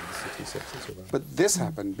how many of the 66s survived. But this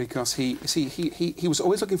happened because he was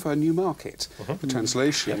always looking for a new market for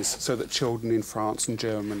translations, so that children in France and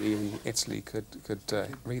Germany and Italy could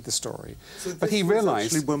read the story. So but he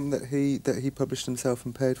realised actually one that he published himself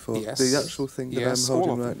and paid for. Yes. The actual thing that I'm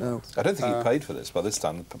holding right now. I don't think he paid for this by this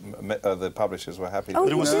time. The publishers were happy. Oh,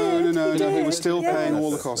 But it was, no, he was still paying all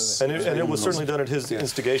the costs. and it was certainly done at his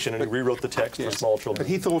instigation, and he rewrote the text for small children. But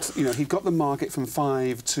he thought, you know, he'd got the market from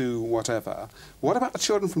 5 to whatever. What about the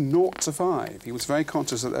children from 0 to 5? He was very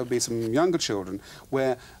conscious that there would be some younger children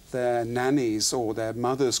where their nannies or their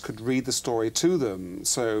mothers could read the story to them.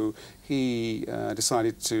 So he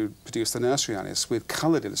decided to produce the Nursery Alice with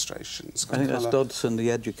coloured illustrations. I think that's Dodson,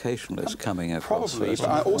 the educationalist, coming across. Probably,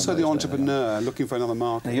 but also the entrepreneur looking for another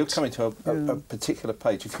market. Now you're coming to a particular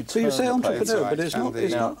page. If you So you turn say the entrepreneur, page, but it's not.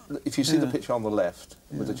 It's now, not. if you see the picture on the left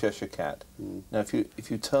with the Cheshire Cat, now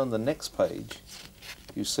if you turn the next page,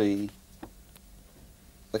 you see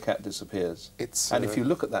the cat disappears. And if you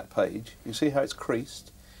look at that page, you see how it's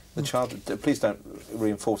creased. The child, please don't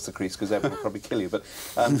reinforce the crease because that will probably kill you, but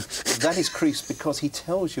that is creased because he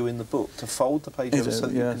tells you in the book to fold the page over so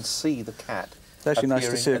that you can see the cat. It's actually nice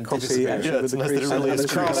to see a copy actually with the crease. And the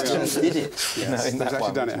Charles did it. Yes, in they've that actually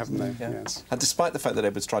one. done it, haven't they? Yes. And despite the fact that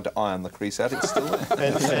Edward's tried to iron the crease out, it's still there. Have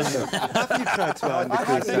you tried to iron the I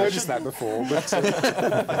hadn't noticed that before, but I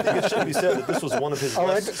think it should be said that this was one of his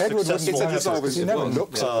less Edward wouldn't successful say this efforts. always. He never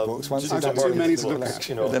looks at the books once he's I've got done too many it. to look at.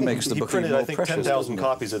 You know, That makes the he book printed, even more I think, precious, 10,000 doesn't it?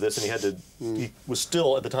 copies of this, and he was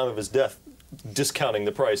still, at the time of his death, discounting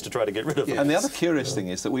the price to try to get rid of it. And the other curious thing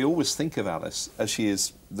is that we always think of Alice as she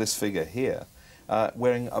is this figure here,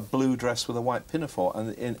 wearing a blue dress with a white pinafore,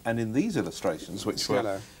 and in these illustrations, which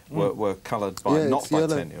were coloured by not by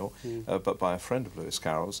Tenniel, but by a friend of Lewis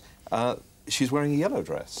Carroll's, she's wearing a yellow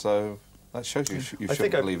dress. So that shows you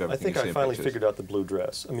shouldn't believe everything I think you see I in finally pictures. figured out the blue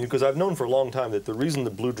dress. I mean, because I've known for a long time that the reason the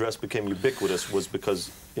blue dress became ubiquitous was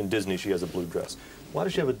because in Disney she has a blue dress. Why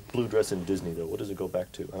does she have a blue dress in Disney, though? What does it go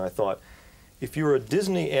back to? And I thought, if you're a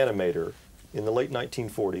Disney animator in the late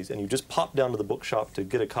 1940s and you just pop down to the bookshop to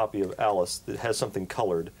get a copy of Alice that has something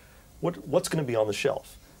colored, what's going to be on the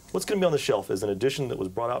shelf? What's going to be on the shelf is an edition that was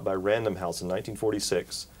brought out by Random House in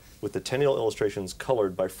 1946 with the Tenniel illustrations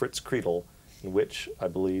colored by Fritz Creedle, in which I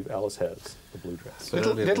believe Alice has the blue dress.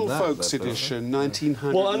 Little Folks edition,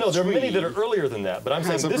 1900. Well, I know there are many that are earlier than that, but I'm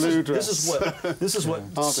saying this is what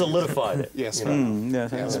solidified it. Yes, you know?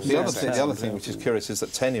 The other thing which is curious is that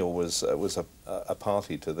Tenniel was a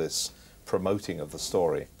party to this promoting of the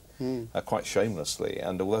story, quite shamelessly,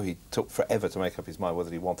 and although he took forever to make up his mind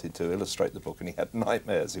whether he wanted to illustrate the book, and he had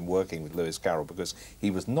nightmares in working with Lewis Carroll because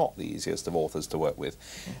he was not the easiest of authors to work with,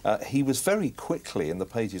 he was very quickly, in the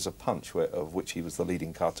pages of Punch, of which he was the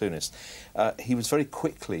leading cartoonist, he was very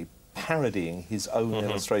quickly parodying his own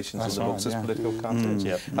illustrations in the books as political cartoons.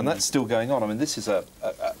 And that's still going on. I mean, this is a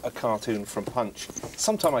cartoon from Punch,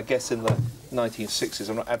 sometime I guess in the 1960s,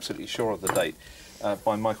 I'm not absolutely sure of the date,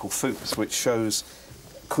 by Michael Fuchs, which shows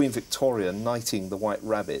Queen Victoria knighting the White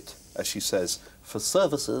Rabbit, as she says, for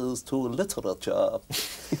services to literature.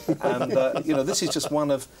 And, you know, this is just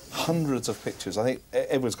one of hundreds of pictures. I think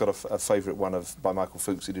Edward's got a favourite one by Michael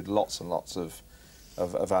Fuchs, who did lots and lots of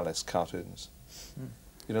Alice cartoons.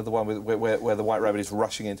 You know, the one where the White Rabbit is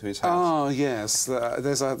rushing into his house? Oh, yes.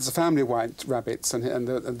 There's a family of white rabbits, and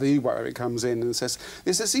the White Rabbit comes in and says,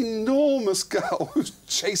 "There's this enormous girl who's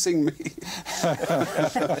chasing me." Can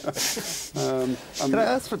I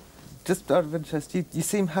ask, just out of interest, you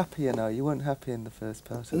seem happier now. You weren't happy in the first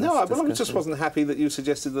part of this discussion. I just wasn't happy that you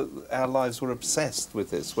suggested that our lives were obsessed with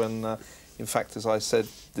this, when, in fact, as I said,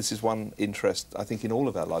 this is one interest, I think, in all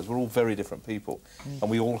of our lives. We're all very different people, and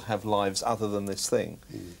we all have lives other than this thing.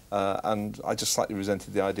 And I just slightly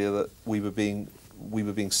resented the idea that we were being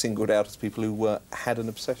singled out as people who had an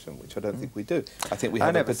obsession, which I don't think we do. I think we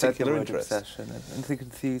have a particular interest. Obsession. I think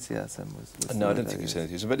enthusiasm was no, I don't think you said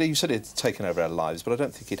enthusiasm. But you said it's taken over our lives, but I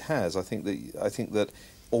don't think it has. I think that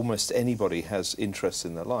almost anybody has interests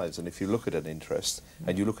in their lives, and if you look at an interest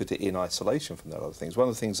and you look at it in isolation from their other things, one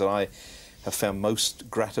of the things that I have found most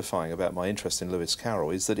gratifying about my interest in Lewis Carroll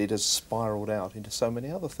is that it has spiralled out into so many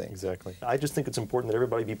other things. Exactly. I just think it's important that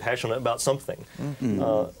everybody be passionate about something.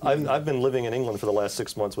 I've been living in England for the last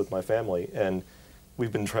 6 months with my family, and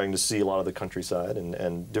we've been trying to see a lot of the countryside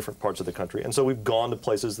and different parts of the country, and so we've gone to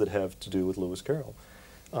places that have to do with Lewis Carroll.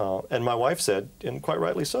 And my wife said, and quite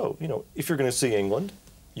rightly so, you know, if you're going to see England,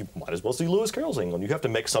 you might as well see Lewis Carroll's England. You have to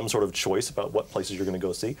make some sort of choice about what places you're going to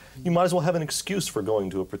go see. You might as well have an excuse for going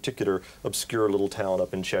to a particular obscure little town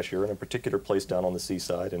up in Cheshire and a particular place down on the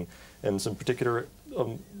seaside and some particular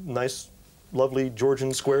nice lovely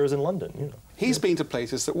Georgian squares in London. You know. He's been to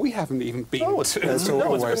places that we haven't even been to. That's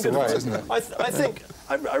always the way, isn't it?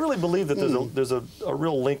 I really believe that there's a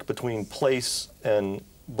real link between place and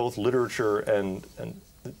both literature and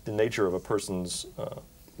the nature of a person's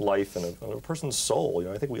life and of a person's soul. You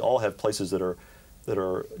know, I think we all have places that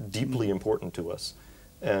are deeply important to us,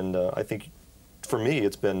 and I think for me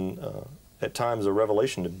it's been at times a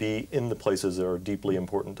revelation to be in the places that are deeply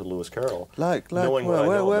important to Lewis Carroll. Like knowing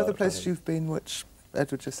where are the places you've been which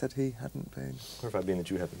Edward just said he hadn't been? Where have I been that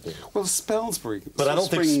you haven't been? Well, Spelsbury. But I don't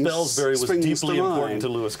think Spelsbury was deeply important to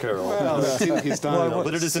Lewis Carroll. Well, it's in his diary. No,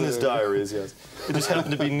 but it is in his diaries, yes. It just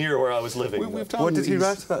happened to be near where I was living. What did he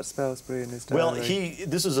write about Spelsbury in his diary? Well,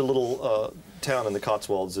 this is a little town in the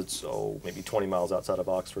Cotswolds. It's, maybe 20 miles outside of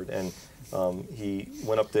Oxford. And he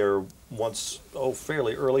went up there once,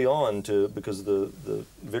 fairly early on because the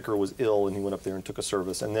vicar was ill, and he went up there and took a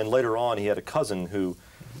service. And then later on, he had a cousin who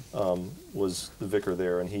was the vicar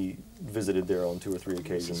there, and he visited there on 2 or 3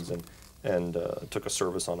 occasions and took a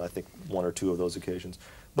service on, I think, 1 or 2 of those occasions.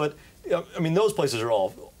 But, I mean, those places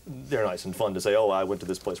are they're nice and fun to say, I went to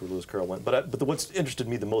this place where Lewis Carroll went. But what's interested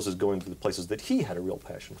me the most is going to the places that he had a real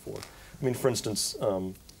passion for. I mean, for instance,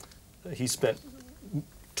 he spent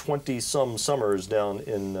 20-some summers down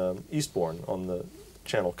in Eastbourne on the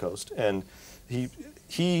Channel coast, and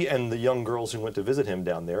he and the young girls who went to visit him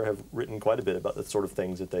down there have written quite a bit about the sort of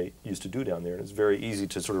things that they used to do down there, and it's very easy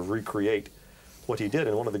to sort of recreate what he did.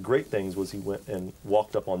 And one of the great things was he went and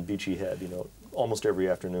walked up on Beachy Head. You know, almost every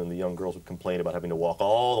afternoon the young girls would complain about having to walk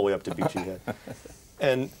all the way up to Beachy Head.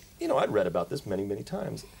 And, you know, I'd read about this many, many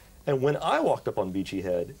times. And when I walked up on Beachy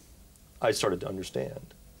Head, I started to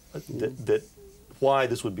understand that why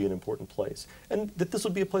this would be an important place, and that this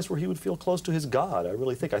would be a place where he would feel close to his God.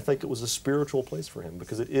 I think it was a spiritual place for him,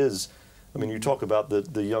 because it is. I mean, you talk about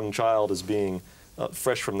the young child as being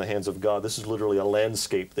fresh from the hands of God. This is literally a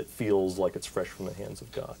landscape that feels like it's fresh from the hands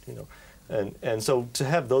of God, you know. And so to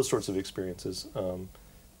have those sorts of experiences,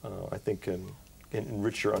 I think can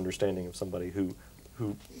enrich your understanding of somebody who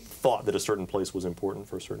thought that a certain place was important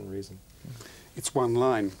for a certain reason. It's one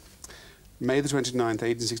line. May the 29th,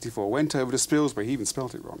 1864, went over to Spilsbury, he even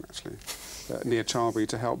spelt it wrong actually, near Charlbury,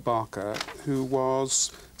 to help Barker, who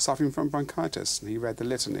was suffering from bronchitis, and he read the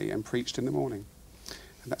litany and preached in the morning.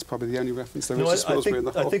 And that's probably the only reference there is to Spilsbury in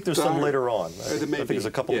the whole I think there's some later on. I think there's a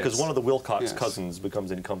couple, yes. because one of the Wilcox cousins becomes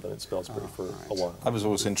incumbent at Spelsbury for a while. I was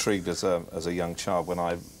always intrigued as a young child when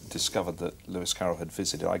I discovered that Lewis Carroll had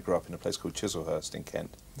visited. I grew up in a place called Chislehurst in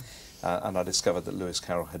Kent. And I discovered that Lewis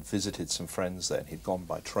Carroll had visited some friends there, and he'd gone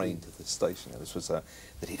by train to this station. This was that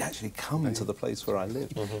he'd actually come to the place where I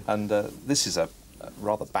lived. And this is a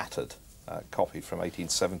rather battered copy from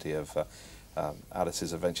 1870 of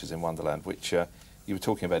Alice's Adventures in Wonderland, which you were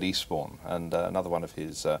talking about Eastbourne, and another one of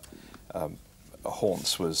his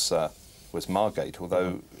haunts was Margate,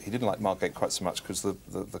 although he didn't like Margate quite so much because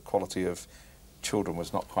the quality of children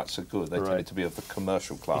was not quite so good. They tended to be of the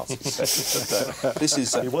commercial class, he said. But, this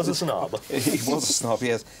is, he was a snob. He was a snob,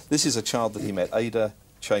 yes. This is a child that he met, Ada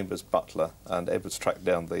Chambers Butler, and Edward's tracked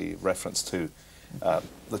down the reference to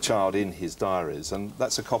the child in his diaries, and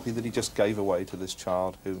that's a copy that he just gave away to this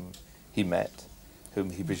child whom he met, whom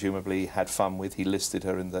he presumably had fun with. He listed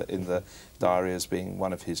her in the diary as being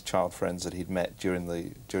one of his child friends that he'd met during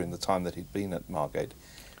the time that he'd been at Margate,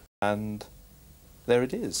 and there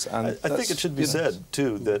it is. And I think it should be said,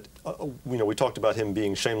 too, that we talked about him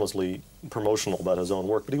being shamelessly promotional about his own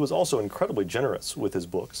work, but he was also incredibly generous with his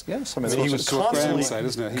books. Yes, I mean he was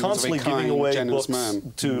constantly giving away books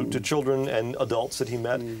to children and adults that he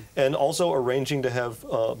met, and also arranging to have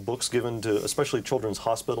books given to especially children's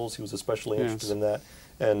hospitals. He was especially interested in that,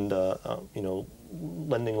 and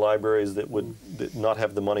lending libraries that would not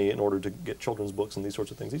have the money in order to get children's books and these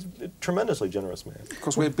sorts of things. He's a tremendously generous man. Of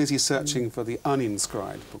course, we're busy searching for the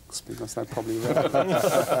uninscribed books, because they're probably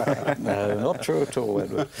No, not true at all,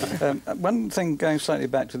 Edward. One thing, going slightly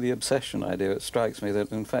back to the obsession idea, it strikes me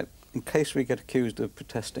that, in fact, in case we get accused of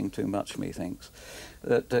protesting too much, methinks,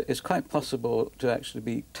 that it's quite possible to actually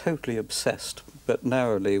be totally obsessed, but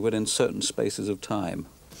narrowly within certain spaces of time.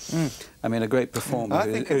 I mean, a great performer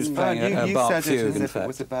who's playing a Bach fugue, in fact, it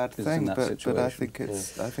was a bad thing, but I think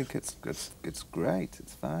it's great.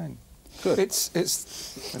 It's fine. Good.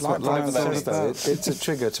 It's like Brian says, though, it's a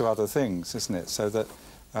trigger to other things, isn't it? So that.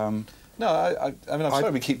 No, I mean, I'm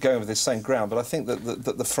sorry we keep going with this same ground, but I think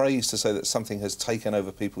that the phrase to say that something has taken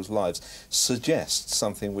over people's lives suggests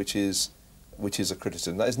something which is which is a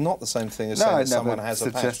criticism. That is not the same thing as saying that someone has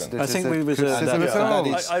a passion. I think we reserve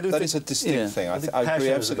that. That is a distinct thing. I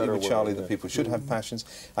agree absolutely with Charlie that people should have passions.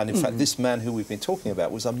 And in fact, this man who we've been talking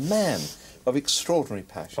about was a man of extraordinary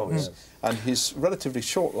passions. And his relatively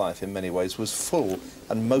short life, in many ways, was full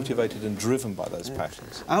and motivated and driven by those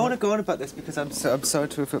passions. I want to go on about this because I'm sorry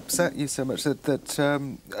to have upset you so much that...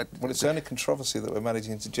 well, it's only controversy that we're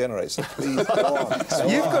managing to generate, so please go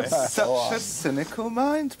on. You've got such a cynical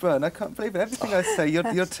mind, Bern. I can't believe it. Everything I say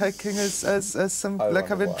you're taking as some...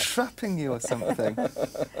 like I'm entrapping you or something.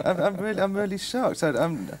 I'm really shocked.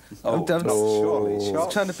 I'm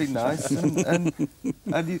trying to be nice and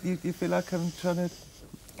you feel like I'm trying to...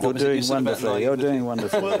 You're doing wonderfully. You're doing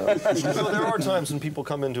wonderfully. Well, there are times when people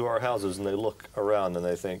come into our houses and they look around and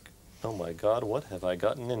they think, oh my God, what have I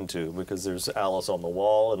gotten into? Because there's Alice on the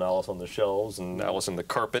wall and Alice on the shelves and Alice in the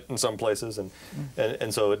carpet in some places. And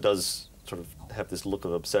so it does sort of have this look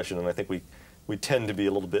of obsession. And I think we tend to be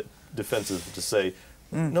a little bit defensive to say,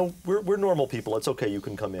 no, we're normal people. It's okay, you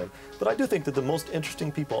can come in. But I do think that the most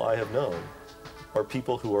interesting people I have known are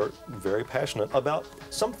people who are very passionate about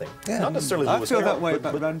something. Yeah. Not necessarily I feel that way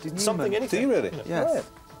about Randy Newman. Something, anything. Do you really? You know. Yes. Right.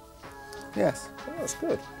 Yes. Oh, that's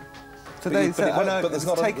good. So But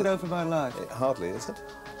it's taken over my life. It hardly, is it?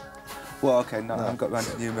 Well, okay, no, I haven't got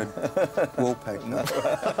Randy Newman wallpaper. No.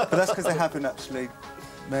 But that's because they haven't actually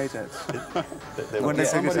made it. They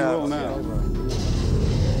Somebody will now.